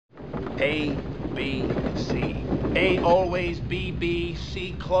A, B, C. A always B, B,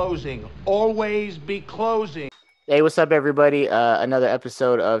 C closing. Always be closing. Hey, what's up, everybody? Another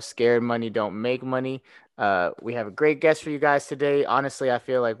episode of Scared Money Don't Make Money. We have a great guest for you guys today. Honestly, I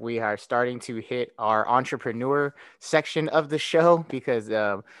feel like we are starting to hit our entrepreneur section of the show because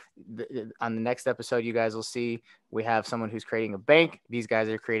on the next episode, you guys will see we have someone who's creating a bank. These guys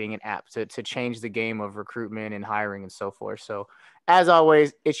are creating an app to change the game of recruitment and hiring and so forth. So, as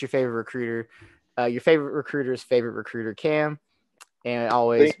always, it's your favorite recruiter, your favorite recruiter's favorite recruiter, Cam, and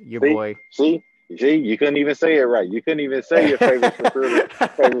always your boy. See, you couldn't even say it right. You couldn't even say your favorite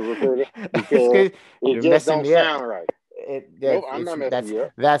recruiter, because it just don't sound right. Nope, I'm not messing you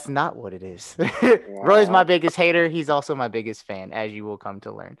up. That's not what it is. Roy's my biggest hater. He's also my biggest fan, as you will come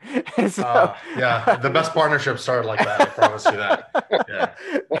to learn. Yeah, the best partnership started like that. I promise you that.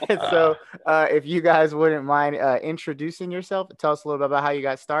 Yeah. So, if you guys wouldn't mind introducing yourself, tell us a little bit about how you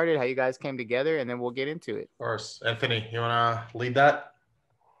got started, how you guys came together, and then we'll get into it. Of course. Anthony, you want to lead that?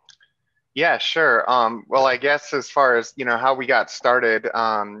 Yeah, sure. Well, I guess as far as, how we got started,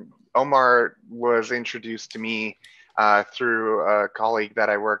 Omar was introduced to me through a colleague that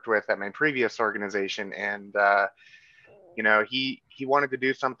I worked with at my previous organization. And, he wanted to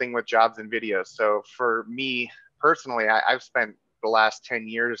do something with jobs and videos. So for me personally, I've spent the last 10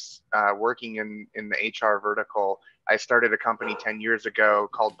 years working in the HR vertical. I started a company 10 years ago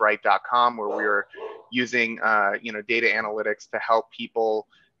called Bright.com, where we were using, data analytics to help people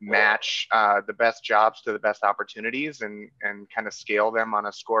match the best jobs to the best opportunities and kind of scale them on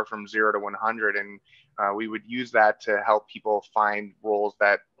a score from 0 to 100. And we would use that to help people find roles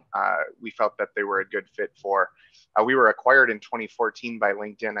that we felt that they were a good fit for. We were acquired in 2014 by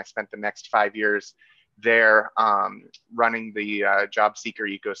LinkedIn. I spent the next 5 years there running the job seeker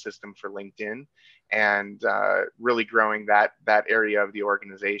ecosystem for LinkedIn and really growing that area of the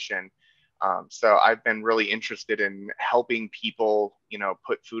organization. So I've been really interested in helping people,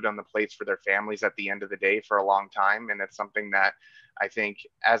 put food on the plates for their families at the end of the day for a long time. And it's something that I think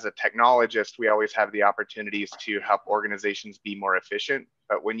as a technologist, we always have the opportunities to help organizations be more efficient.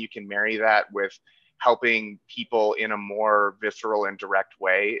 But when you can marry that with helping people in a more visceral and direct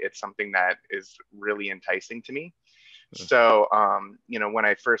way, it's something that is really enticing to me. So, when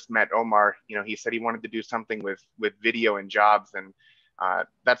I first met Omar, he said he wanted to do something with video and jobs, and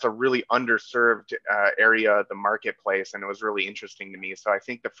that's a really underserved area of the marketplace, and it was really interesting to me. So I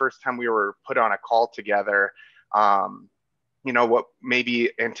think the first time we were put on a call together, what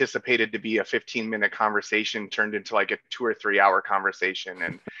maybe anticipated to be a 15-minute conversation turned into like a 2 or 3 hour conversation.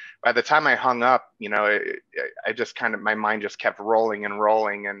 And by the time I hung up, I just my mind just kept rolling and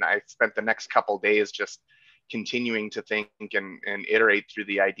rolling. And I spent the next couple of days just continuing to think and iterate through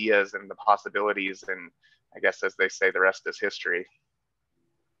the ideas and the possibilities. And I guess, as they say, the rest is history.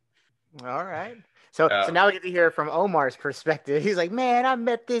 All right. So now we get to hear from Omar's perspective. He's like, man, I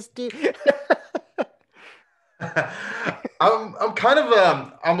met this dude. I'm kind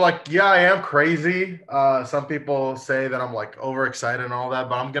of I'm like, yeah, I am crazy. Some people say that I'm like overexcited and all that,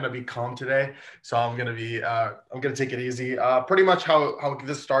 but I'm gonna be calm today. So I'm gonna take it easy. Pretty much how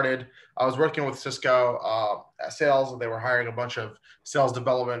this started. I was working with Cisco sales. They were hiring a bunch of sales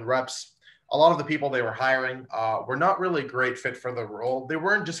development reps. A lot of the people they were hiring were not really a great fit for the role. They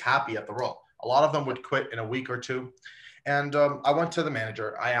weren't just happy at the role. A lot of them would quit in a week or two. And I went to the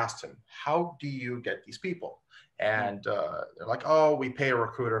manager. I asked him, how do you get these people? And they're like, oh, we pay a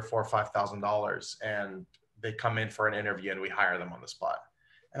recruiter $4,000 or $5,000 and they come in for an interview and we hire them on the spot.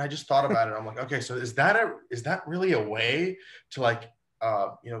 And I just thought about it. I'm like, okay, so is that really a way to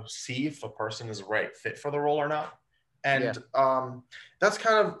see if a person is a right fit for the role or not? And that's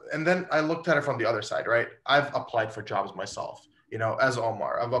and then I looked at it from the other side, right? I've applied for jobs myself, as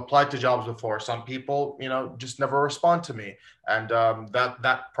Omar. I've applied to jobs before. Some people, just never respond to me. And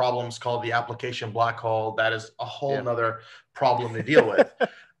that problem is called the application black hole. That is a whole nother problem to deal with.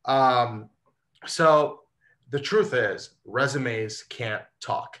 So the truth is resumes can't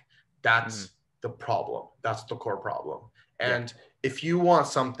talk. That's the problem. That's the core problem. And if you want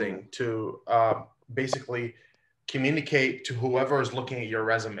something to basically communicate to whoever is looking at your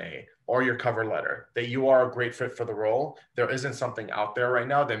resume or your cover letter that you are a great fit for the role, there isn't something out there right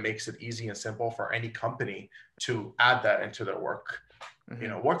now that makes it easy and simple for any company to add that into their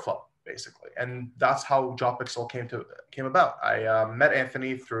workflow, basically. And that's how JobPixel came about. I met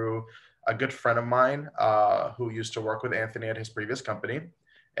Anthony through a good friend of mine who used to work with Anthony at his previous company.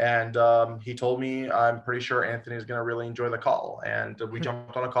 And he told me, I'm pretty sure Anthony is going to really enjoy the call. And we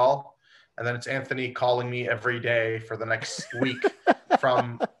jumped on a call. And then it's Anthony calling me every day for the next week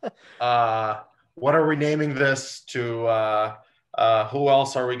from what are we naming this to Who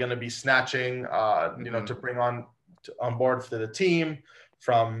else are we going to be snatching, to bring on board for the team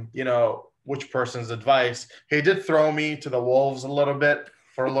from, which person's advice. He did throw me to the wolves a little bit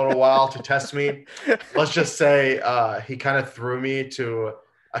for a little while to test me. Let's just say he kind of threw me to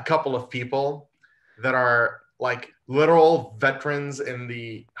a couple of people that are like literal veterans in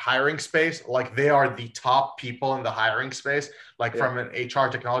the hiring space. Like they are the top people in the hiring space, like from an HR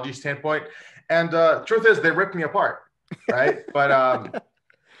technology standpoint. And truth is, they ripped me apart, right? But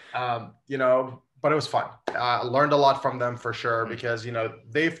but it was fun. I learned a lot from them for sure, because,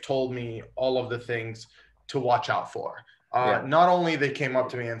 they've told me all of the things to watch out for. Not only they came up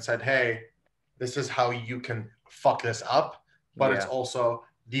to me and said, hey, this is how you can fuck this up, but it's also,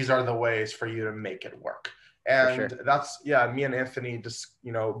 these are the ways for you to make it work. And that's, me and Anthony just,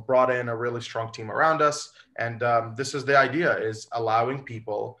 brought in a really strong team around us. And this is the idea, is allowing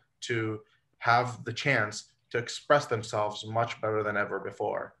people to have the chance to express themselves much better than ever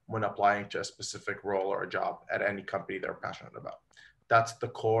before when applying to a specific role or a job at any company they're passionate about. That's the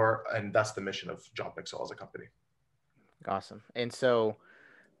core, and that's the mission of JobPixel as a company. Awesome. And so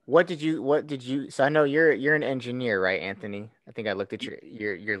what did you, so I know you're an engineer, right, Anthony? I think I looked at your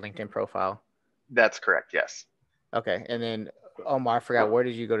LinkedIn profile. That's correct. Yes. Okay. And then Omar, I forgot, what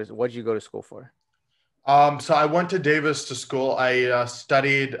did you go to school for? So I went to Davis to school. I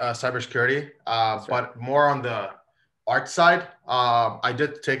studied cybersecurity, but more on the art side. I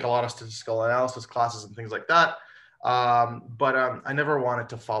did take a lot of statistical analysis classes and things like that. But I never wanted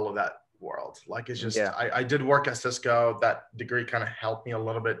to follow that world. Like, it's just, I did work at Cisco. That degree kind of helped me a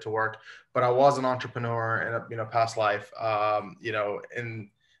little bit to work, but I was an entrepreneur in a past life.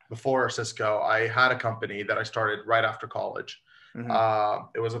 Before Cisco, I had a company that I started right after college.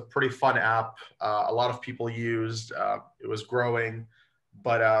 It was a pretty fun app. A lot of people used. It was growing,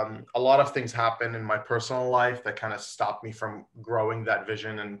 but a lot of things happened in my personal life that kind of stopped me from growing that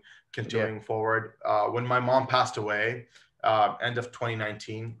vision and continuing forward. When my mom passed away, end of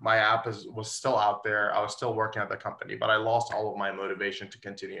 2019, my app was still out there. I was still working at the company, but I lost all of my motivation to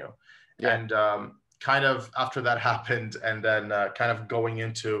continue. And kind of after that happened, and then kind of going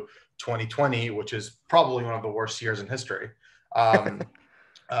into 2020, which is probably one of the worst years in history,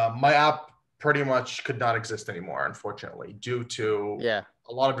 my app pretty much could not exist anymore, unfortunately, due to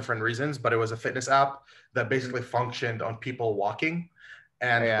a lot of different reasons. But it was a fitness app that basically functioned on people walking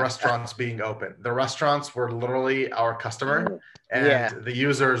and restaurants being open. The restaurants were literally our customer, and the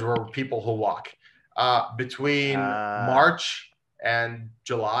users were people who walk. Between March and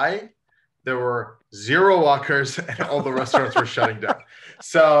July, there were 0 walkers and all the restaurants were shutting down.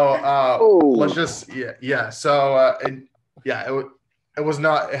 So let's just, So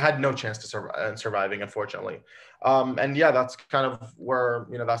it had no chance to surviving, unfortunately. And that's kind of where,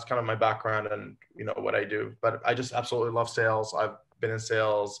 that's kind of my background and, what I do. But I just absolutely love sales. I've been in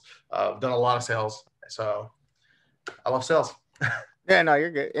sales, done a lot of sales. So I love sales. Yeah, no,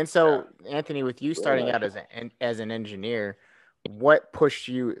 you're good. And so, Anthony, with you starting out as an engineer, what pushed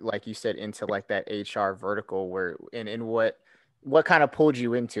you, like you said, into like that HR vertical, and what kind of pulled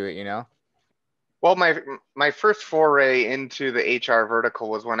you into it, Well, my first foray into the HR vertical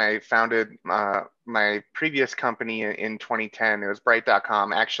was when I founded my previous company in 2010. It was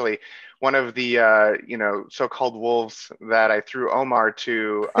Bright.com. Actually, one of the so-called wolves that I threw Omar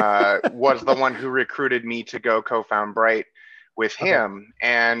to was the one who recruited me to go co-found Bright with him.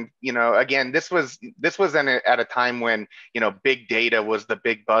 And again, this was at a time when big data was the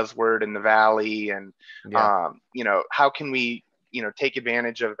big buzzword in the Valley, and how can we take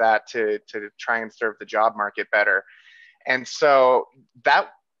advantage of that to try and serve the job market better. And so that,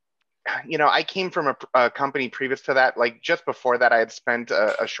 I came from a company previous to that. Like just before that, I had spent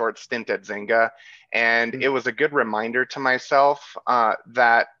a short stint at Zynga, and it was a good reminder to myself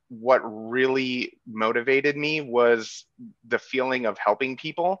that what really motivated me was the feeling of helping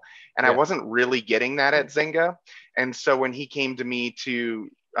people. And I wasn't really getting that at Zynga. And so when he came to me to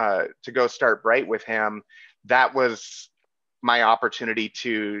go start Bright with him, that was my opportunity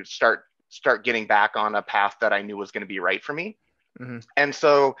to start getting back on a path that I knew was going to be right for me. And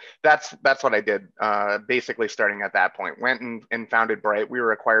so that's what I did, basically starting at that point. Went and founded Bright. We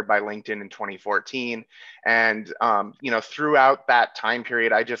were acquired by LinkedIn in 2014. And, throughout that time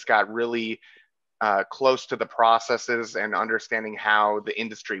period, I just got really close to the processes and understanding how the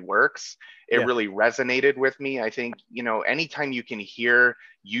industry works. It really resonated with me. I think, anytime you can hear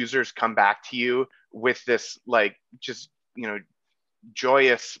users come back to you with this, like, just,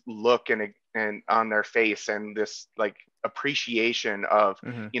 joyous look and on their face, and this like appreciation of,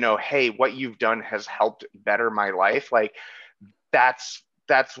 hey, what you've done has helped better my life. Like that's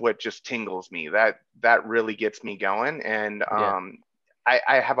that's what just tingles me. That really gets me going. And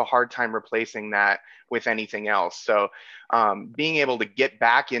I have a hard time replacing that with anything else. So being able to get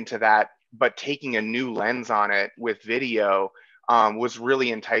back into that, but taking a new lens on it with video was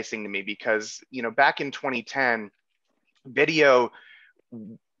really enticing to me, because, you know, back in 2010, video,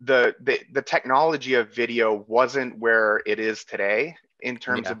 the technology of video wasn't where it is today in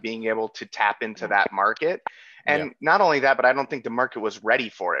terms of being able to tap into that market. And not only that, but I don't think the market was ready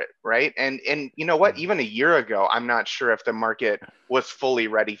for it, right? And you know what? Even a year ago, I'm not sure if the market was fully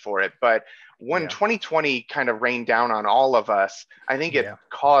ready for it. But when 2020 kind of rained down on all of us, I think it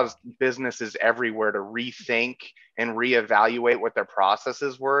caused businesses everywhere to rethink and reevaluate what their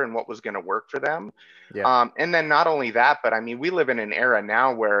processes were and what was going to work for them. And then not only that, but I mean, we live in an era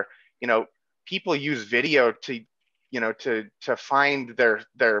now where, you know, people use video to, you know, to find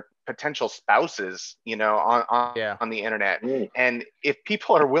their potential spouses, you know, on the internet. And if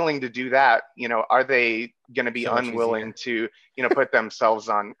people are willing to do that, you know, are they going to be unwilling to, you know, put themselves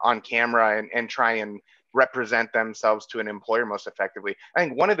on camera and try and represent themselves to an employer most effectively? I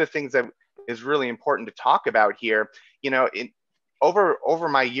think one of the things that is really important to talk about here, you know, over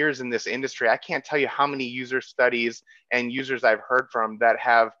my years in this industry, I can't tell you how many user studies and users I've heard from that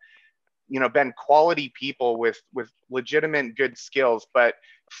have, you know, been quality people with legitimate good skills, but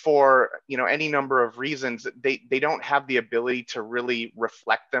for, you know, any number of reasons, they don't have the ability to really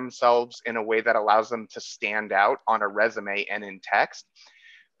reflect themselves in a way that allows them to stand out on a resume and in text.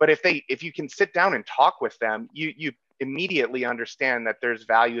 But if you can sit down and talk with them, you immediately understand that there's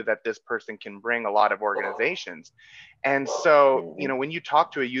value that this person can bring a lot of organizations. And so, you know, when you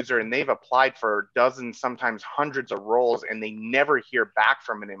talk to a user and they've applied for dozens, sometimes hundreds of roles, and they never hear back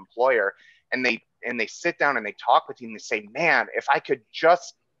from an employer, and they sit down and they talk with you and they say, man, if I could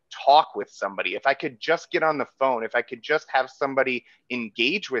just talk with somebody, if I could just get on the phone, if I could just have somebody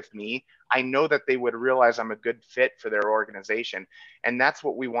engage with me, I know that they would realize I'm a good fit for their organization. And that's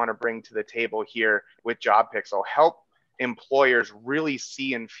what we want to bring to the table here with JobPixel. Help employers really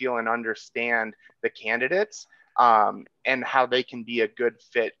see and feel and understand the candidates, and how they can be a good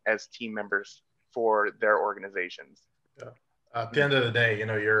fit as team members for their organizations. At the end of the day, you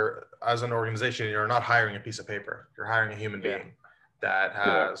know, you're, as an organization, you're not hiring a piece of paper. You're hiring a human being that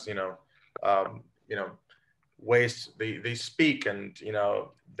has, you know, ways they speak, and, you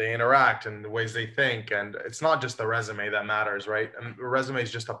know, they interact, and the ways they think. And it's not just the resume that matters, right? And the resume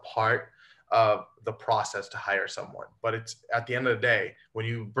is just a part of the process to hire someone. But it's, at the end of the day, when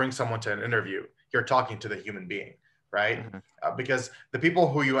you bring someone to an interview, you're talking to the human being, right? Because the people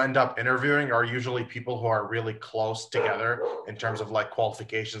who you end up interviewing are usually people who are really close together in terms of like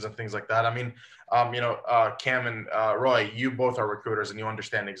qualifications and things like that. I mean, you know, Cam and Roy, you both are recruiters and you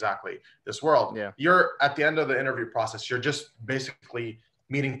understand exactly this world. You're, at the end of the interview process, you're just basically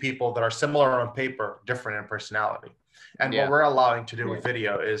meeting people that are similar on paper, different in personality. And what we're allowing to do with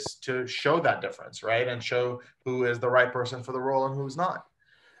video is to show that difference, right? And show who is the right person for the role and who's not.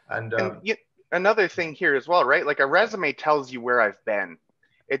 And another thing here as well, right? Like, a resume tells you where I've been.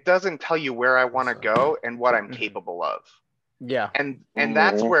 It doesn't tell you where I want to go and what I'm capable of. And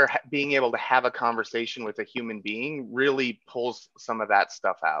that's where being able to have a conversation with a human being really pulls some of that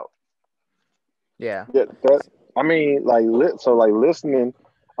stuff out. I mean, like, so like listening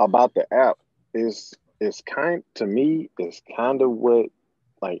about the app is kind, to me, is kind of what,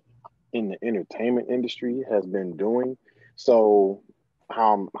 like, in the entertainment industry has been doing. So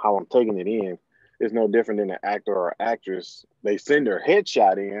how I'm taking it in is no different than an actor or actress. They send their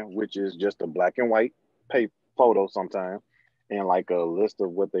headshot in, which is just a black and white photo sometimes, and like a list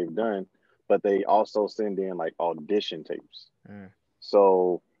of what they've done, but they also send in like audition tapes.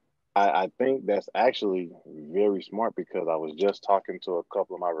 So I think that's actually very smart, because I was just talking to a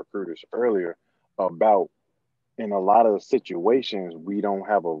couple of my recruiters earlier about, in a lot of situations, we don't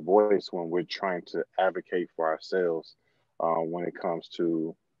have a voice when we're trying to advocate for ourselves, when it comes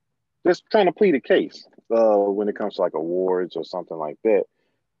to just trying to plead a case, when it comes to like awards or something like that,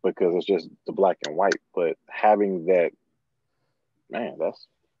 because it's just the black and white. But having that, man, that's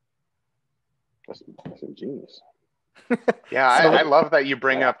ingenious. I love that you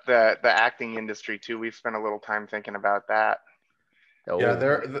bring up the acting industry too. We've spent a little time thinking about that. Yeah,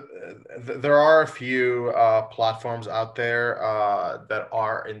 there are a few platforms out there that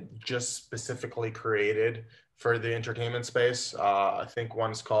are just specifically created for the entertainment space. I think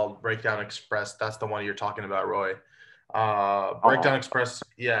one's called Breakdown Express. That's the one you're talking about, Roy. Breakdown Express,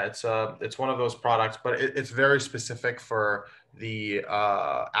 it's one of those products, but it's very specific for the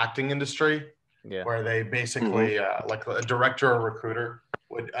acting industry, where they basically like a director or recruiter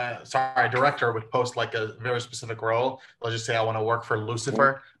a director would post like a very specific role. Let's just say I want to work for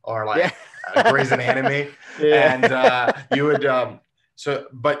Lucifer or like Grey's Anatomy, and you would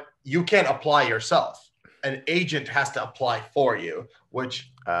but you can't apply yourself. An agent has to apply for you,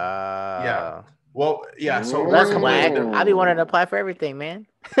 which well, yeah. So that's whack. I be wanting to apply for everything, man.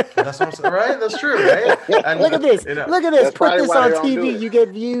 That's what I'm saying, right? That's true, right? And look at this. Look at this. Put this on TV. You get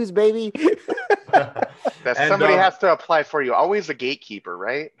views, baby. That somebody has to apply for you. Always a gatekeeper,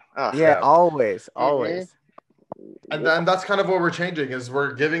 right? Yeah, always. And then that's kind of what we're changing is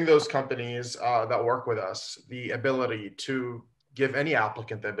we're giving those companies that work with us the ability to give any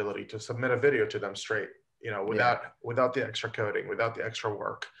applicant the ability to submit a video to them straight, without the extra coding, without the extra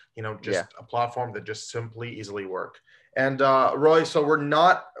work, just a platform that just simply easily work. And Roy, so we're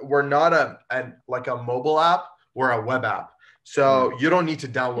not like a mobile app, we're a web app. So you don't need to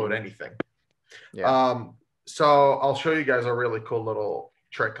download anything. So I'll show you guys a really cool little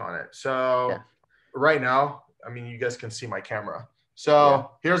trick on it. So right now, I mean, you guys can see my camera.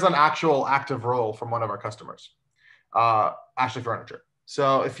 So here's an actual active role from one of our customers, Ashley Furniture.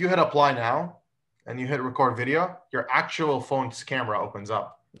 So if you hit apply now and you hit record video, your actual phone's camera opens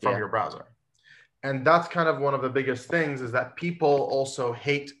up from your browser. And that's kind of one of the biggest things is that people also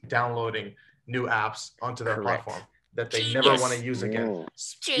hate downloading new apps onto their platform that they never want to use again.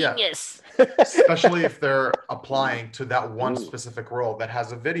 Genius. Especially if they're applying to that one specific role that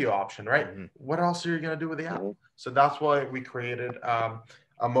has a video option, right? What else are you going to do with the app? So that's why we created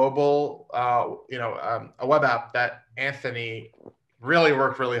a mobile, a web app that Anthony really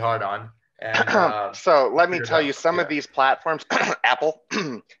worked really hard on. And so let me tell you, some of these platforms, Apple,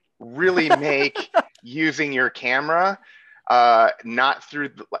 really make using your camera not through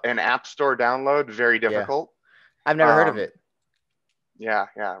an app store download very difficult. I've never heard of it. Yeah,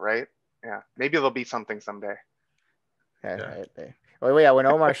 right. Yeah, maybe there'll be something someday. Well, yeah, when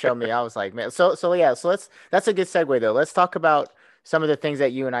Omar showed me, I was like, man. So that's a good segue though. Let's talk about some of the things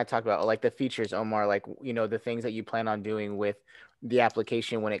that you and I talked about, like the features, Omar, like the things that you plan on doing with the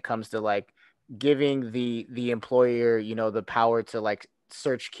application when it comes to like giving the employer, the power to like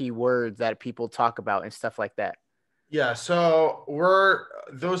search keywords that people talk about and stuff like that. Yeah, so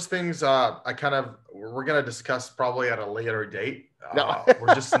those things we're going to discuss probably at a later date.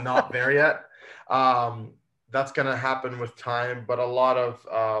 We're just not there yet. That's going to happen with time, but a lot of,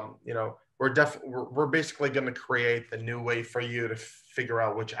 we're basically going to create the new way for you to figure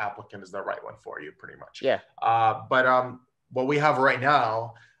out which applicant is the right one for you pretty much. Yeah. But what we have right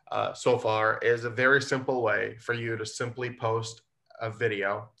now so far is a very simple way for you to simply post a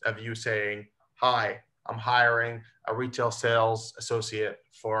video of you saying, "Hi, I'm hiring a retail sales associate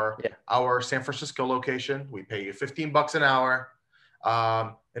for our San Francisco location. We pay you $15 an hour.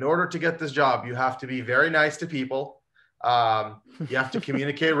 In order to get this job, you have to be very nice to people. You have to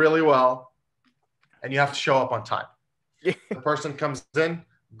communicate really well, and you have to show up on time." The person comes in,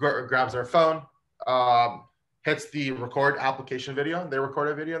 grabs their phone, hits the record application video. They record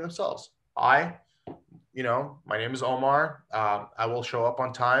a video themselves. My name is Omar. I will show up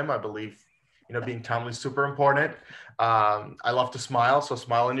on time. I believe being timely is super important. I love to smile. So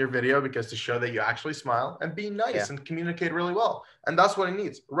smile in your video because to show that you actually smile and be nice and communicate really well. And that's what it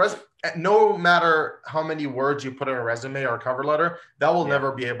needs. No matter how many words you put in a resume or a cover letter, that will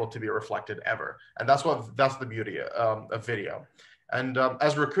never be able to be reflected ever. And that's the beauty of video. And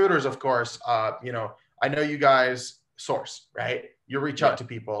as recruiters, of course, I know you guys source, right? You reach out to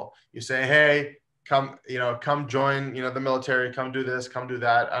people. You say, "Hey, come join, the military, come do this, come do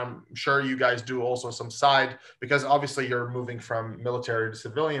that." I'm sure you guys do also some side, because obviously you're moving from military to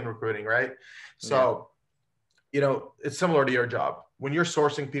civilian recruiting, right? So, it's similar to your job. When you're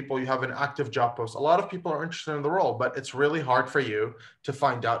sourcing people, you have an active job post. A lot of people are interested in the role, but it's really hard for you to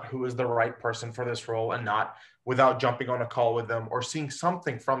find out who is the right person for this role and not, without jumping on a call with them or seeing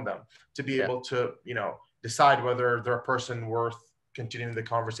something from them to be able to, decide whether they're a person worth continuing the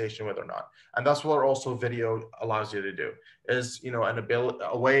conversation with or not. And that's what also video allows you to do, is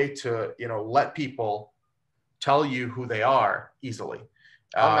a way to let people tell you who they are easily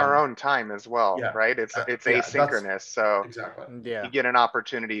on their own time as well, right? It's asynchronous, so you get an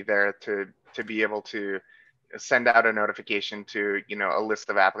opportunity there to be able to send out a notification to a list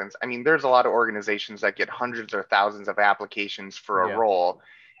of applicants. I mean, there's a lot of organizations that get hundreds or thousands of applications for a role.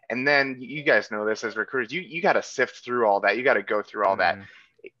 And then you guys know this as recruiters, you got to sift through all that. You got to go through all that.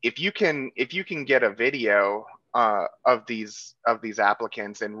 If you can get a video of these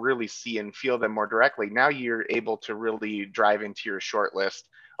applicants and really see and feel them more directly, now you're able to really drive into your short list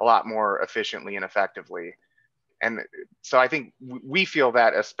a lot more efficiently and effectively. And so I think we feel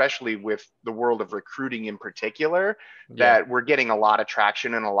that, especially with the world of recruiting in particular, that we're getting a lot of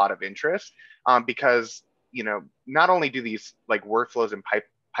traction and a lot of interest, because, you know, not only do these like workflows and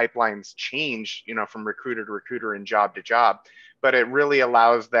pipelines change, you know, from recruiter to recruiter and job to job, but it really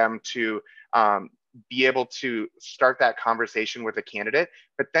allows them to be able to start that conversation with a candidate,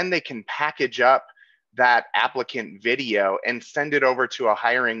 but then they can package up that applicant video and send it over to a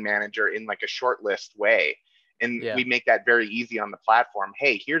hiring manager in like a short list way. And we make that very easy on the platform.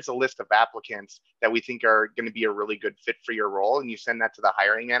 Hey, here's a list of applicants that we think are going to be a really good fit for your role. And you send that to the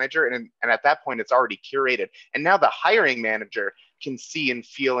hiring manager. And at that point, it's already curated. And now the hiring manager can see and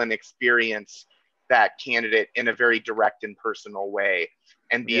feel and experience that candidate in a very direct and personal way,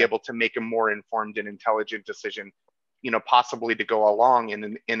 and be able to make a more informed and intelligent decision, you know, possibly to go along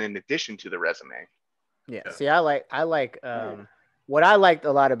in addition to the resume. Yeah. See, I like what I liked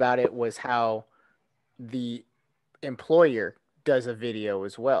a lot about it was how the employer does a video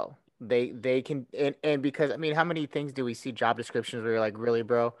as well. They can, and because, I mean, how many things do we see job descriptions where you're like, really,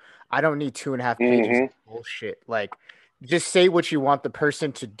 bro, I don't need 2.5 pages of bullshit. Like, just say what you want the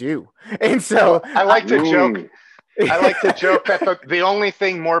person to do. And so I like to joke. I like to joke that the only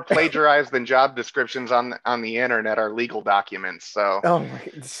thing more plagiarized than job descriptions on the internet are legal documents. So, oh my,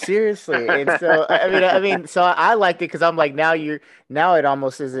 seriously. And so I mean, so I liked it because I'm like, now it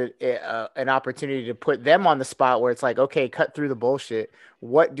almost is an opportunity to put them on the spot where it's like, okay, cut through the bullshit.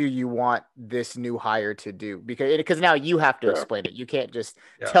 What do you want this new hire to do? Because now you have to explain it. You can't just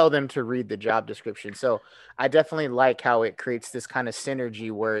tell them to read the job description. So I definitely like how it creates this kind of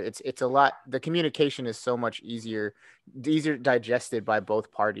synergy where it's a lot. The communication is so much easier digested by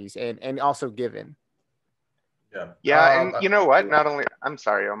both parties and also given. Yeah. And you know what? Not only, I'm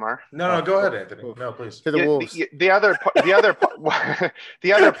sorry, Omar. No, go ahead, Anthony. No, please. To the wolves. The other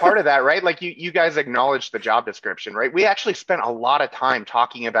part of that, right? Like you guys acknowledged the job description, right? We actually spent a lot of time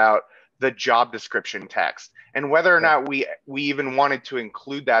talking about the job description text and whether or not we even wanted to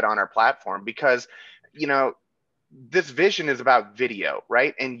include that on our platform, because, you know, this vision is about video,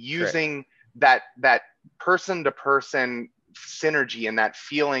 right? And using that person to person synergy and that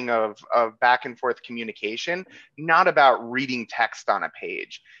feeling of back and forth communication, not about reading text on a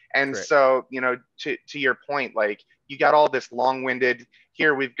page. And so, you know, to your point, like you got all this long-winded,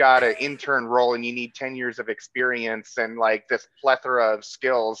 here we've got an intern role and you need 10 years of experience and like this plethora of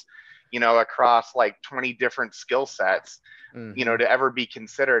skills, you know, across like 20 different skill sets, you know, to ever be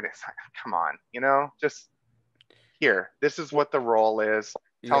considered. It's like, come on, you know, just here, this is what the role is.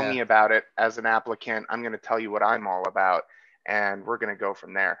 Tell me about it as an applicant. I'm going to tell you what I'm all about, and we're going to go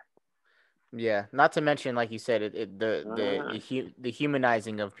from there. Yeah, not to mention, like you said, the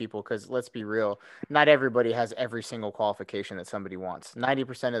humanizing of people. Because let's be real, not everybody has every single qualification that somebody wants.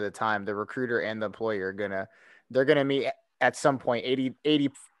 90% of the time, the recruiter and the employer are they're gonna meet at some point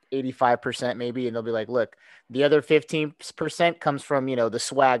 85% maybe, and they'll be like, look, the other 15% comes from, you know, the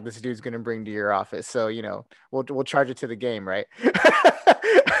swag this dude's gonna bring to your office. So, you know, we'll charge it to the game, right?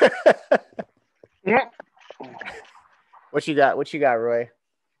 What you got, Roy?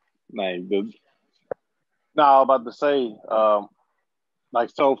 Like no, I was about to say, like,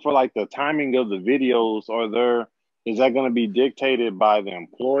 so for like the timing of the videos, is that going to be dictated by the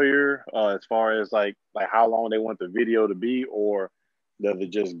employer as far as like how long they want the video to be, or does it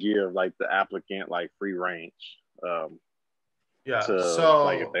just give like the applicant like free range? So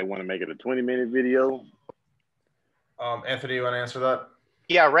like if they want to make it a 20-minute video. Anthony, you want to answer that?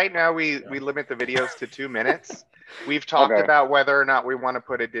 Yeah, right now we limit the videos to 2 minutes. We've talked about whether or not we want to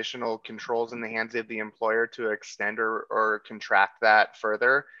put additional controls in the hands of the employer to extend or contract that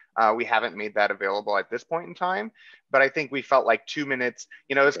further. We haven't made that available at this point in time, but I think we felt like 2 minutes,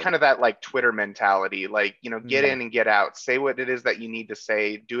 you know, it's kind of that like Twitter mentality, like, you know, get in and get out, say what it is that you need to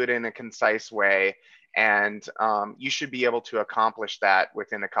say, do it in a concise way. And you should be able to accomplish that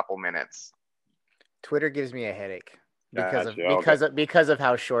within a couple minutes. Twitter gives me a headache because of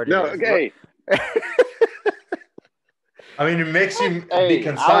how short it is. Okay. I mean, it makes you be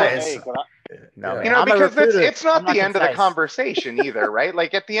concise. No, you know, because it's not the end of the conversation either, right?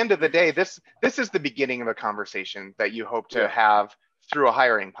 Like at the end of the day, this is the beginning of a conversation that you hope to have through a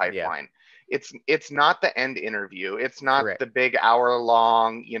hiring pipeline. It's not the end interview. It's not the big hour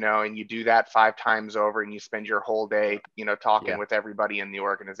long, you know, and you do that 5 times over and you spend your whole day, you know, talking with everybody in the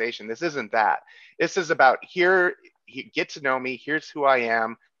organization. This isn't that. This is about get to know me. Here's who I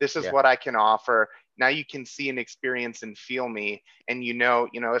am. This is what I can offer. Now you can see and experience and feel me. And, you know,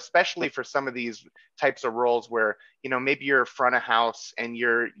 especially for some of these types of roles where, you know, maybe you're front of house and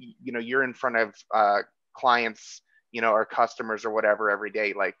you're in front of clients, you know, or customers or whatever every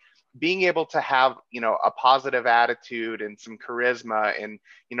day. Like, being able to have, a positive attitude and some charisma and,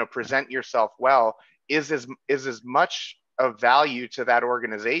 present yourself well is as much of value to that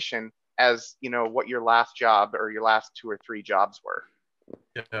organization as, what your last job or your last 2 or 3 jobs were.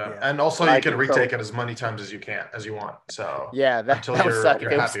 Yeah. And also you can retake it as many times as you want. So yeah, that would suck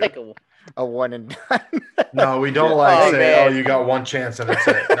if it was like a one and done. No, we don't say, you got one chance and that's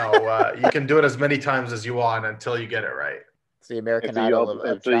it. No, you can do it as many times as you want until you get it right. It's the American Idol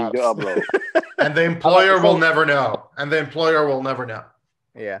of you upload. And the employer will never know.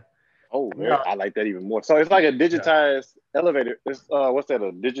 Yeah. Oh, man, I like that even more. So it's like a digitized elevator. It's what's that?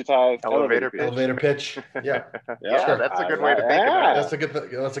 A digitized elevator pitch. Elevator pitch. Yeah. Yeah, that's a good way to think about it. That's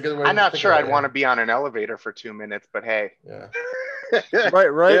a good way. I'm not sure I'd want to be on an elevator for 2 minutes, but hey. Yeah.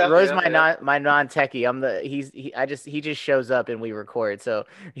 Roy's my non-techie. He just shows up and we record. So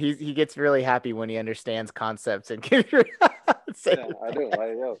he gets really happy when he understands concepts and can I do. It's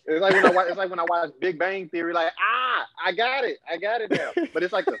like when I watch Big Bang Theory, like, I got it now. But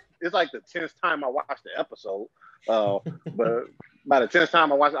it's like the 10th time I watched the episode. But by the 10th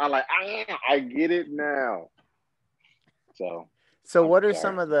time I watched it, I'm like, I get it now. So what are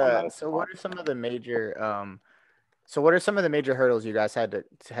some of the major hurdles you guys had to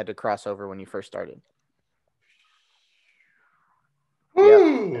cross over when you first started?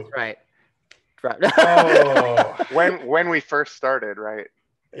 Woo! Yep, that's right. Oh. when we first started, right?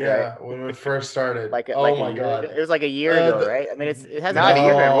 Yeah, when we first started. My God. It was like a year ago, right? I mean, it hasn't not been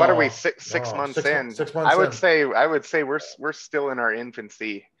even. What are we? Six months in? 6 months. I would say we're still in our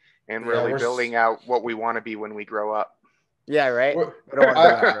infancy and really building out what we want to be when we grow up. Yeah, right.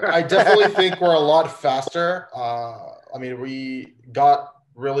 I definitely think we're a lot faster. I mean, we got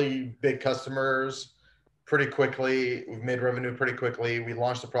really big customers pretty quickly. We've made revenue pretty quickly. We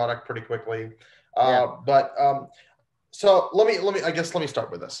launched the product pretty quickly. So let me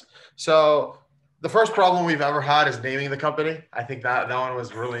start with this. So the first problem we've ever had is naming the company. I think that one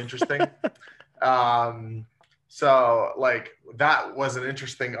was really interesting. So like that was an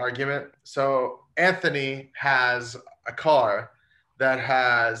interesting argument. So Anthony has a car that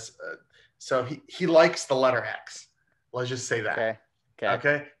has, so he likes the letter X. Let's just say that.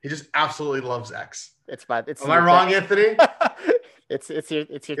 Okay. He just absolutely loves X. Am I wrong, Anthony? It's your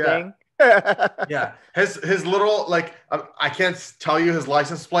thing. Yeah, his little, like, I can't tell you his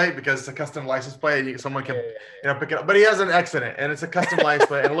license plate because it's a custom license plate. Someone can pick it up, but he has an X in it, and it's a custom license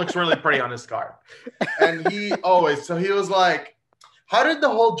plate, and it looks really pretty on his car. And he was like, how did the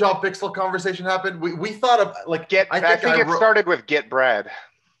whole JobPixel conversation happen? We thought of like I think it started with get bread.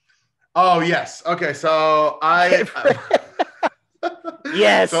 Oh yes, okay, so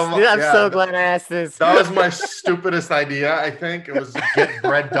Yes, I'm so glad I asked this. That was my stupidest idea, I think. It was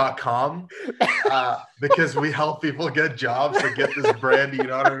getbread.com because we help people get jobs to get this bread, you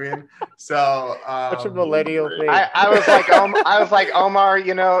know what I mean? So such a millennial thing. I was like, Omar,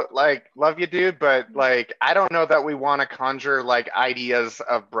 like, love you, dude, but like, I don't know that we want to conjure like ideas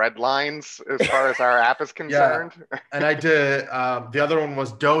of bread lines as far as our app is concerned. Yeah. And I did the other one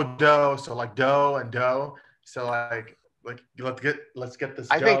was dough, so like dough and dough. So like let's get this.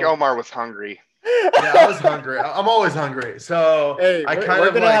 I think Omar was hungry. Yeah, I was hungry. I'm always hungry. So hey,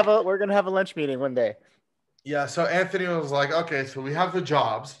 we're gonna have a lunch meeting one day. Yeah. So Anthony was like, okay, so we have the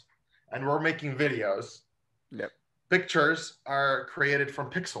jobs, and we're making videos. Yep. Pictures are created from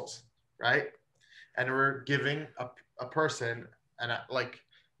pixels, right? And we're giving a person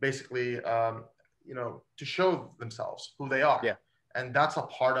basically to show themselves who they are. Yeah. And that's a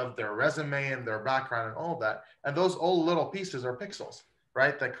part of their resume and their background and all of that. And those all little pieces are pixels,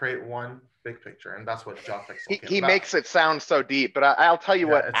 right? That create one big picture. And that's what JobPixel He makes it sound so deep, but I'll tell you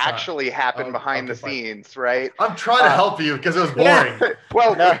what actually happened behind the scenes, right? I'm trying to help you because it was boring. Yeah.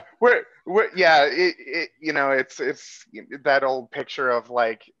 Well, it's that old picture of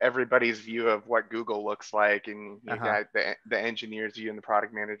like everybody's view of what Google looks like, and you got the engineer's view and the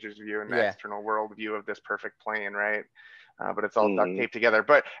product manager's view and the external world view of this perfect plane, right? But it's all duct taped together.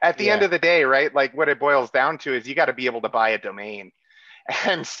 But at the end of the day, right, like what it boils down to is you got to be able to buy a domain.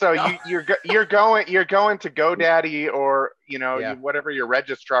 And so you're going to GoDaddy or whatever your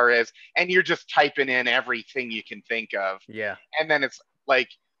registrar is, and you're just typing in everything you can think of. Yeah. And then it's like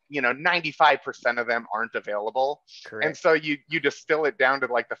 95% of them aren't available. Correct. And so you distill it down to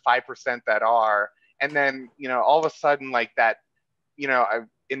like the 5% that are, and then all of a sudden like that.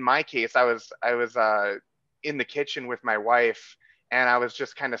 In my case, I was in the kitchen with my wife, and I was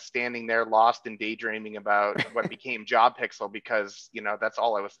just kind of standing there lost and daydreaming about what became JobPixel because, that's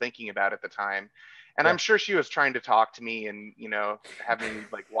all I was thinking about at the time. And I'm sure she was trying to talk to me and, have me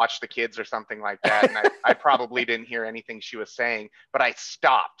like watch the kids or something like that. And I probably didn't hear anything she was saying, but I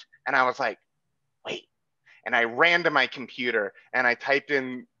stopped And I was like, wait. And I ran to my computer and I typed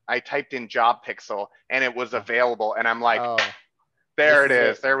in JobPixel, and it was available. And I'm like, there it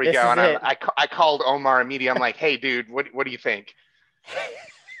is. There we go. And I called Omar immediately. I'm like, hey, dude, what do you think?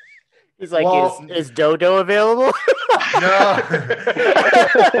 He's like, is Dodo available? No.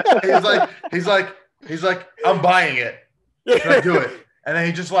 he's like, I'm buying it. Let's do it. And then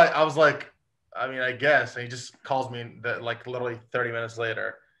he just like, I was like, I mean, I guess. And he just calls me like literally 30 minutes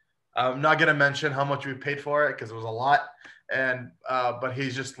later. I'm not gonna mention how much we paid for it because it was a lot. And but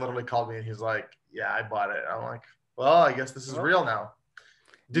he's just literally called me and he's like, yeah, I bought it. I'm like, well, I guess this is real now.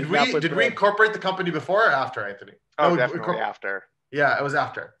 Did we incorporate the company before or after, Anthony? Oh, no, definitely after. Yeah, it was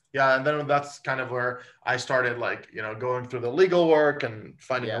after. Yeah, and then that's kind of where I started, like, going through the legal work and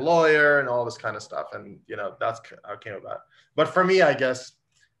finding a lawyer and all this kind of stuff. And, that's how it came about. But for me, I guess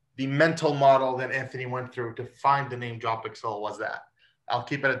the mental model that Anthony went through to find the name JobPixel was that. I'll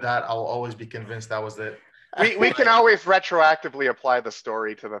keep it at that. I'll always be convinced that was it. We can always retroactively apply the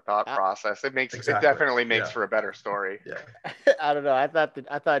story to the thought process. It definitely makes for a better story. Yeah. I don't know. I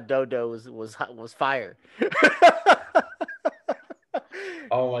thought Dodo was fire.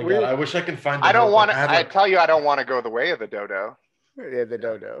 Oh my God. I wish I could find I don't want to I tell you I don't want to go the way of the dodo. Yeah, the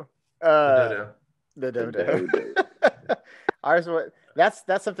dodo. The dodo. Ours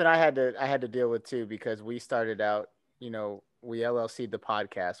that's something I had to deal with too, because we started out, we LLC'd the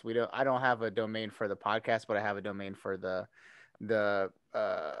podcast. I don't have a domain for the podcast, but I have a domain for the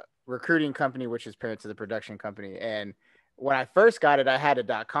recruiting company, which is parent to the production company. And when I first got it, I had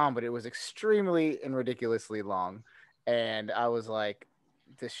a .com, but it was extremely and ridiculously long. And I was like,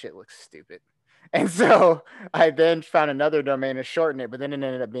 this shit looks stupid. And so I then found another domain to shorten it, but then it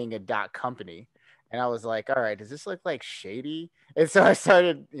ended up being a .company. And I was like, all right, does this look like shady? And so I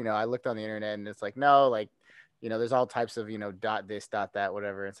started, I looked on the internet and it's like, no, like, there's all types of, dot this, dot that,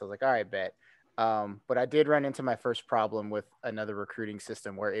 whatever. And so I was like, all right, bet. But I did run into my first problem with another recruiting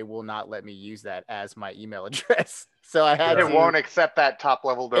system where it will not let me use that as my email address. So I had It won't accept that top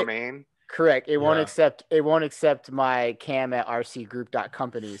level domain. Correct. It won't accept my cam at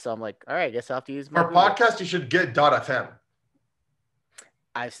rcgroup.company. So I'm like, all right, I guess I'll have to use my For podcast, you should get .fm.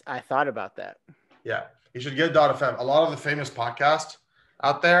 I thought about that. Yeah, you should get .fm. A lot of the famous podcasts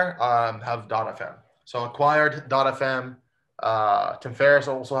out there have .fm. So Acquired .fm. Tim Ferriss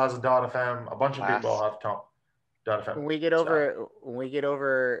also has a .fm. A bunch of people have .fm. When we get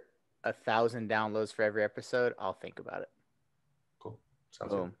over 1,000 downloads for every episode, I'll think about it. Cool.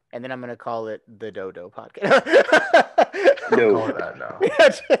 Sounds good. And then I'm gonna call it the Dodo Podcast. Don't call it that now.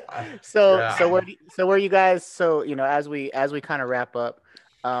 So where you guys? So as we kind of wrap up,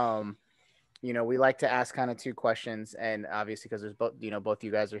 we like to ask kind of two questions, and obviously because there's both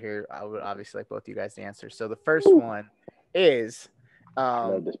you guys are here, I would obviously like both you guys to answer. So the first one is,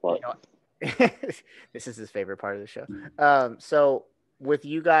 this is his favorite part of the show. So with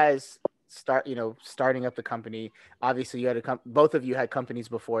you guys starting up the company, obviously you had both of you had companies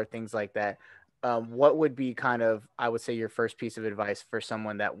before, things like that. What would be kind of, I would say, your first piece of advice for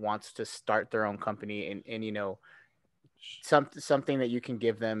someone that wants to start their own company and something that you can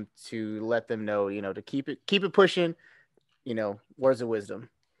give them to let them know, to keep it pushing, words of wisdom?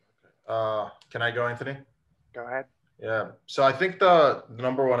 Can I go, Anthony? Go ahead. Yeah. So I think the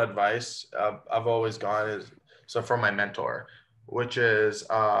number one advice I've always gone is, from my mentor, which is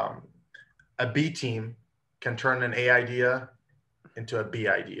a B team can turn an A idea into a B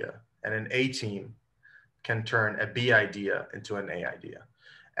idea, and an A team can turn a B idea into an A idea.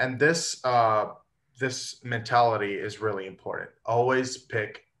 And this mentality is really important. Always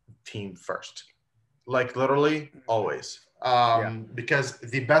pick team first, like literally always. Because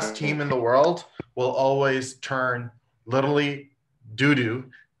the best team in the world will always turn literally doo-doo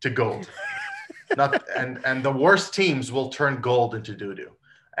to gold. And the worst teams will turn gold into doo-doo.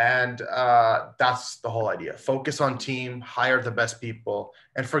 And that's the whole idea. Focus on team, hire the best people,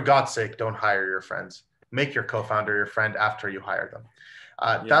 and for God's sake, don't hire your friends. Make your co-founder your friend after you hire them.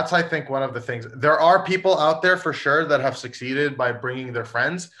 That's, I think, one of the things. There are people out there for sure that have succeeded by bringing their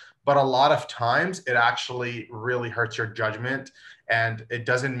friends, but a lot of times it actually really hurts your judgment, and it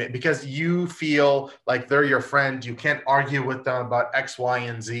doesn't, because you feel like they're your friend. You can't argue with them about X, Y,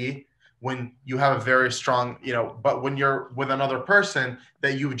 and Z when you have a very strong, but when you're with another person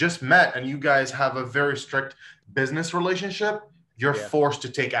that you just met and you guys have a very strict business relationship, you're forced to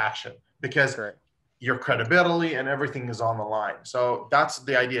take action because your credibility and everything is on the line. So that's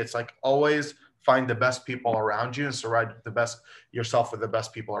the idea. It's like always find the best people around you and surround yourself with the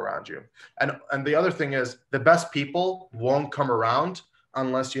best people around you. And the other thing is, the best people won't come around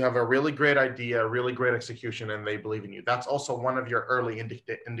unless you have a really great idea, really great execution, and they believe in you. That's also one of your early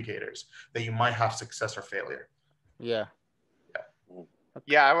indicators that you might have success or failure. Yeah.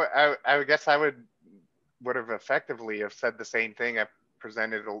 Yeah, I would guess I would have effectively have said the same thing. I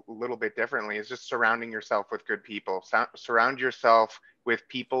presented a little bit differently. Is just surrounding yourself with good people. Surround yourself with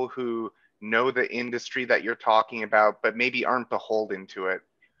people who know the industry that you're talking about, but maybe aren't beholden to it.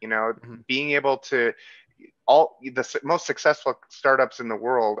 You know, being able to all the most successful startups in the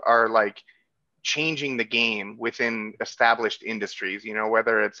world are like changing the game within established industries, you know,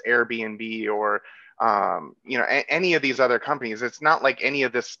 whether it's Airbnb or you know, any of these other companies. It's not like any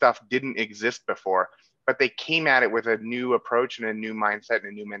of this stuff didn't exist before, but they came at it with a new approach and a new mindset and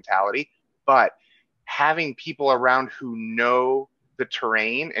a new mentality. But having people around who know the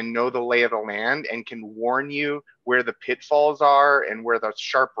terrain and know the lay of the land and can warn you where the pitfalls are and where the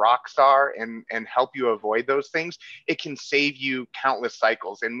sharp rocks are, and help you avoid those things, it can save you countless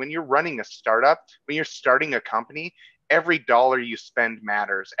cycles. And when you're running a startup, when you're starting a company, every dollar you spend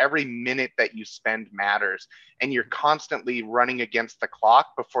matters. Every minute that you spend matters. And you're constantly running against the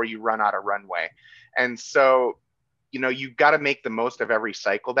clock before you run out of runway. And so, you know, you've got to make the most of every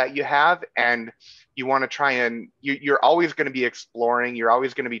cycle that you have. And you want to try and you're always going to be exploring. You're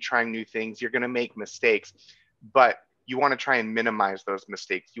always going to be trying new things. You're going to make mistakes, but you want to try and minimize those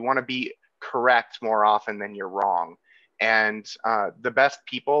mistakes. You want to be correct more often than you're wrong. And the best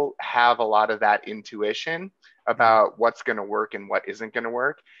people have a lot of that intuition about what's going to work and what isn't going to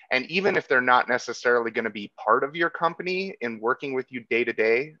work. And even if they're not necessarily going to be part of your company and working with you day to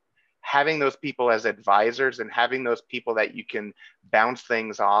day, having those people as advisors and having those people that you can bounce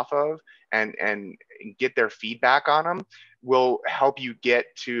things off of and get their feedback on them will help you get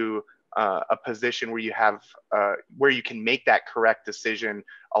to a position where you have where you can make that correct decision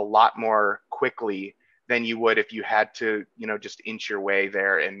a lot more quickly than you would if you had to, you know, just inch your way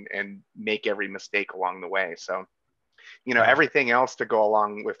there and make every mistake along the way. So, you know, everything else to go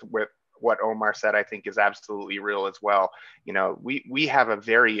along with what Omar said, I think is absolutely real as well. You know, we have a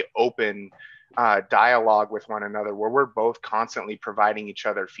very open dialogue with one another where we're both constantly providing each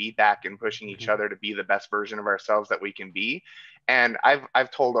other feedback and pushing each other to be the best version of ourselves that we can be. And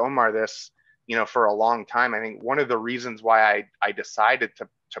I've told Omar this, you know, for a long time. I think one of the reasons why I decided to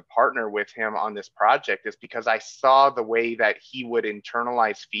partner with him on this project is because I saw the way that he would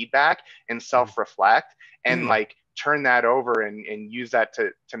internalize feedback and self-reflect and like turn that over and use that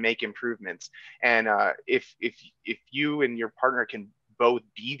to make improvements. And if you and your partner can both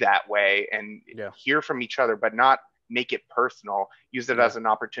be that way and hear from each other, but not make it personal, use it as an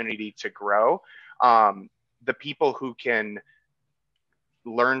opportunity to grow. The people who can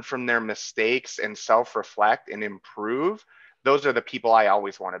learn from their mistakes and self-reflect and improve, those are the people I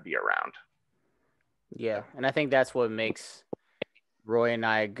always want to be around. Yeah. And I think that's what makes Roy and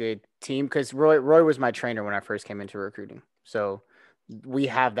I a good team, because Roy was my trainer when I first came into recruiting. So we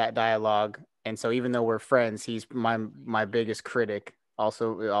have that dialogue. And so even though we're friends, he's my biggest critic.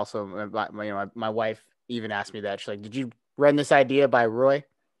 Also, my wife even asked me that. She's like, "Did you run this idea by Roy?"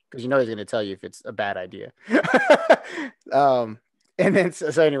 Because you know he's going to tell you if it's a bad idea. And then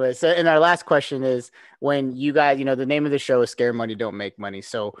so anyway, and our last question is, when you guys, you know, the name of the show is Scare Money Don't Make Money.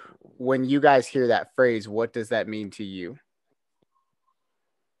 So when you guys hear that phrase, what does that mean to you?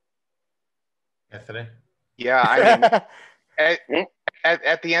 Anthony? Yeah, I mean,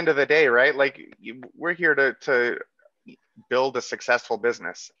 at the end of the day, right? Like we're here to build a successful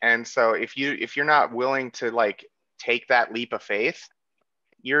business. And so if you're not willing to like take that leap of faith,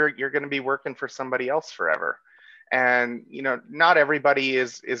 you're going to be working for somebody else forever. And, you know, not everybody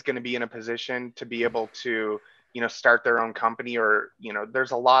is going to be in a position to be able to, you know, start their own company, or, you know,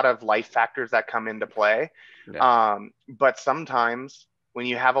 there's a lot of life factors that come into play. Yeah. But sometimes when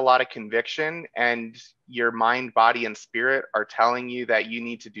you have a lot of conviction and your mind, body, and spirit are telling you that you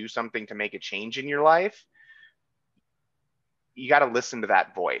need to do something to make a change in your life, you got to listen to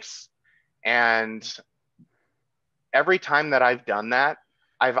that voice. And every time that I've done that,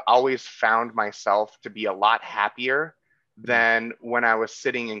 I've always found myself to be a lot happier than when I was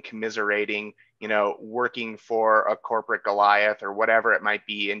sitting and commiserating, you know, working for a corporate Goliath or whatever it might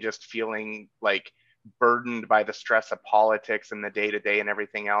be, and just feeling like burdened by the stress of politics and the day-to-day and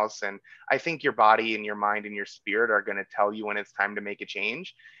everything else. And I think your body and your mind and your spirit are going to tell you when it's time to make a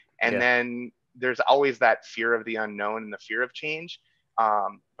change. And then there's always that fear of the unknown and the fear of change.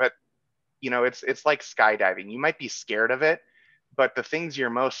 But, you know, it's like skydiving. You might be scared of it, but the things you're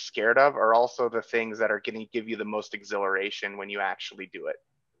most scared of are also the things that are going to give you the most exhilaration when you actually do it.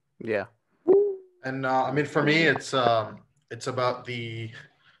 Yeah. And I mean, for me, it's about the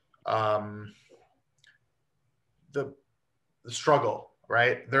struggle,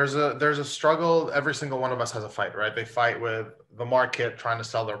 right? There's a struggle. Every single one of us has a fight, right? They fight with the market trying to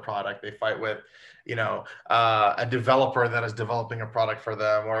sell their product. They fight with, a developer that is developing a product for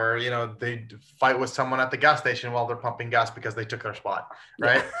them, or, they fight with someone at the gas station while they're pumping gas because they took their spot,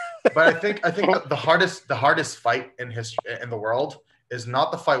 right? But I think the hardest fight in the world is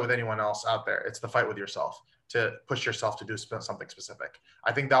not the fight with anyone else out there. It's the fight with yourself, to push yourself to do something specific.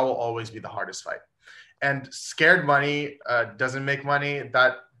 I think that will always be the hardest fight. And scared money doesn't make money.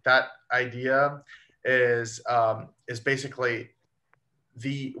 That idea is basically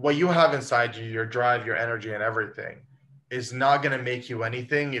what you have inside you, your drive, your energy, and everything, is not going to make you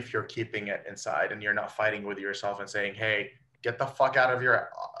anything if you're keeping it inside and you're not fighting with yourself and saying, "Hey, get the fuck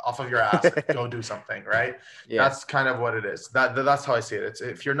off of your ass, and go do something," right? Yeah. That's kind of what it is. That's how I see it. It's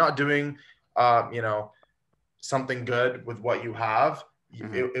if you're not doing, something good with what you have,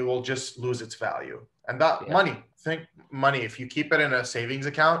 it will just lose its value. And that money, if you keep it in a savings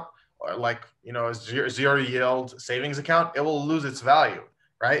account, or a zero yield savings account, it will lose its value,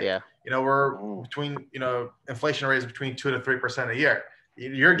 right? Yeah. We're between, inflation rate is between 2 to 3% a year.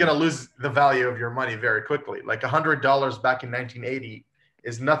 You're going to lose the value of your money very quickly. Like $100 back in 1980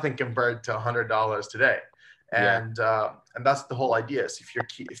 is nothing compared to $100 today. And that's the whole idea. Is if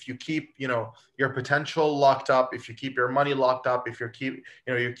you keep your potential locked up, if you keep your money locked up, if you keep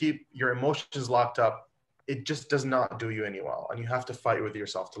your emotions locked up, it just does not do you any well. And you have to fight with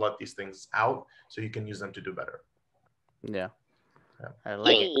yourself to let these things out so you can use them to do better. Yeah. I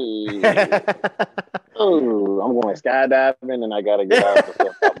like it. Oh, I'm going skydiving and I gotta get out.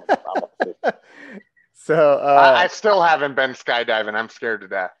 So I still haven't been skydiving. I'm scared to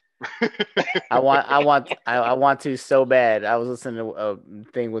death. I want to so bad. I was listening to a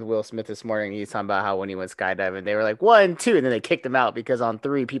thing with Will Smith this morning. He's talking about how when he went skydiving, they were like 1, 2, and then they kicked him out because on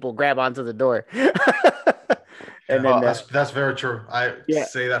 3 people grab onto the door. And then that's very true. I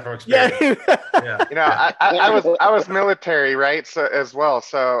say that from experience. I was military, right? So as well.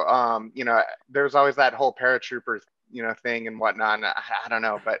 So there's always that whole paratrooper thing and whatnot. And I don't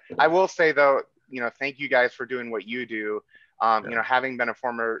know, but I will say though, thank you guys for doing what you do. Having been a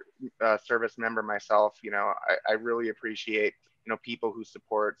former service member myself, I really appreciate, people who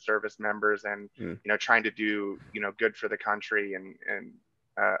support service members and, trying to do, good for the country. And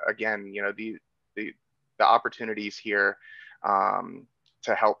again, the opportunities here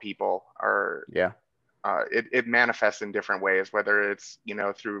to help people are, it manifests in different ways, whether it's,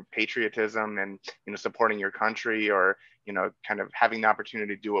 through patriotism and, supporting your country, or, kind of having the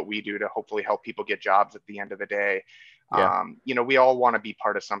opportunity to do what we do to hopefully help people get jobs at the end of the day. We all want to be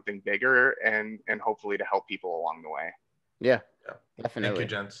part of something bigger and hopefully to help people along the way. Yeah, definitely.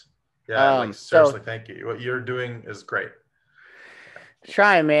 Thank you, gents. Yeah, seriously, thank you. What you're doing is great.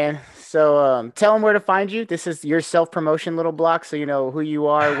 Trying, man. So tell them where to find you. This is your self-promotion little block, so you know who you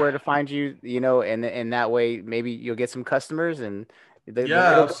are, where to find you, and that way maybe you'll get some customers. And so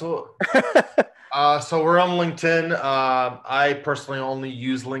we're on LinkedIn. I personally only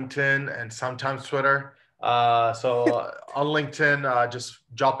use LinkedIn and sometimes Twitter. So on LinkedIn, just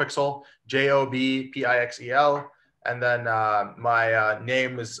JobPixel, JobPixel. And then my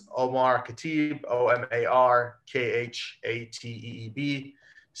name is Omar Khateeb, OmarKhateeb,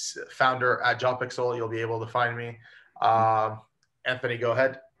 founder at JobPixel. You'll be able to find me. Anthony, go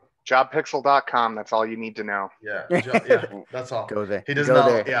ahead. JobPixel.com. That's all you need to know. Yeah, that's all. Go there. He does not.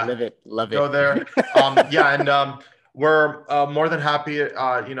 There. Yeah, live it. Love it. Go there. And we're more than happy,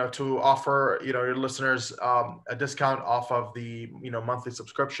 to offer, your listeners a discount off of the, monthly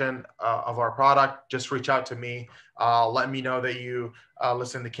subscription of our product. Just reach out to me. Let me know that you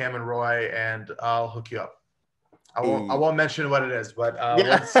listen to Cam and Roy, and I'll hook you up. I won't mention what it is, but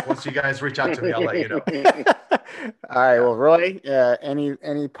once you guys reach out to me, I'll let you know. All right. Well, Roy, any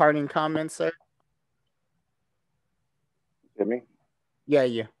parting comments, sir? Hit me? Yeah.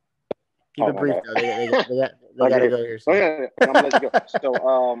 Keep it brief, though. They gotta go here. So. I'm gonna let you go.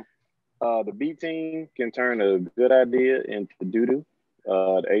 So, the B team can turn a good idea into doo-doo.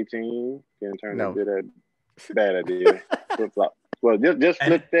 The A team can turn a bad idea. Flip-flop. Well, just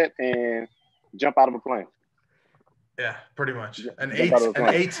flip that and jump out of a plane. Yeah, pretty much. An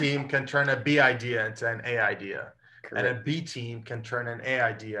A team can turn a B idea into an A idea. Correct. And a B team can turn an A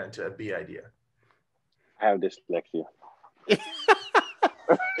idea into a B idea. I have dyslexia.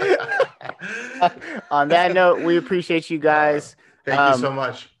 On that note, we appreciate you guys. Thank you so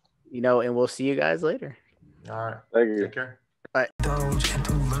much. And we'll see you guys later. All right. Thank you. Take care. Bye.